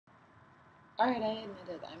Alright, I admit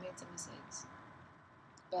it. I made some mistakes.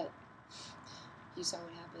 But you saw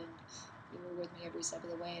what happened. You were with me every step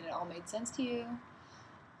of the way, and it all made sense to you.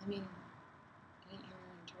 I mean, you didn't here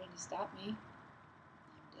trying to stop me.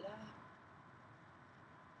 Did I?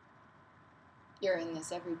 You're in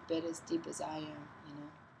this every bit as deep as I am, you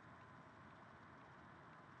know?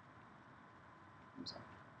 I'm sorry.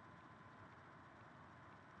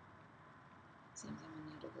 Seems I'm in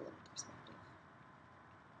need of a little perspective.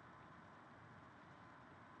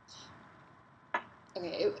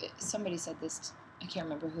 Okay, somebody said this, I can't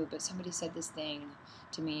remember who, but somebody said this thing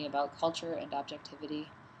to me about culture and objectivity.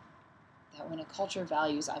 That when a culture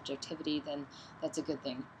values objectivity, then that's a good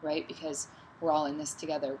thing, right? Because we're all in this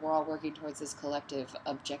together. We're all working towards this collective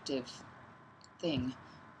objective thing,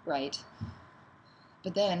 right?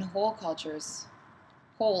 But then whole cultures,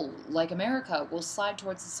 like America, will slide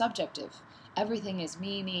towards the subjective. Everything is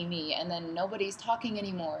me, me, me, and then nobody's talking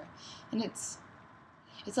anymore. And it's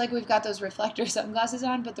like we've got those reflector sunglasses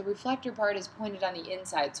on, but the reflector part is pointed on the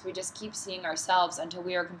inside, so we just keep seeing ourselves until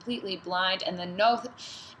we are completely blind, and then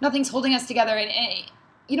nothing's holding us together. And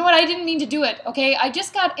you know what? I didn't mean to do it, okay? I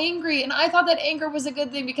just got angry, and I thought that anger was a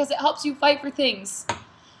good thing because it helps you fight for things.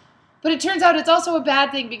 But it turns out it's also a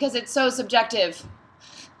bad thing because it's so subjective.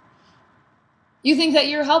 You think that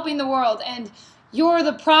you're helping the world, and you're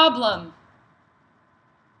the problem.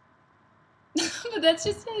 But that's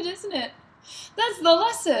just it, isn't it? That's the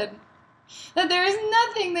lesson. That there is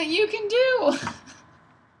nothing that you can do.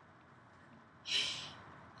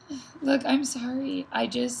 Look, I'm sorry. I've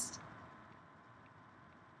done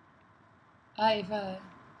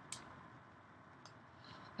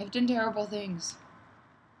terrible things.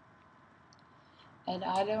 And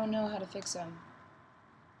I don't know how to fix them.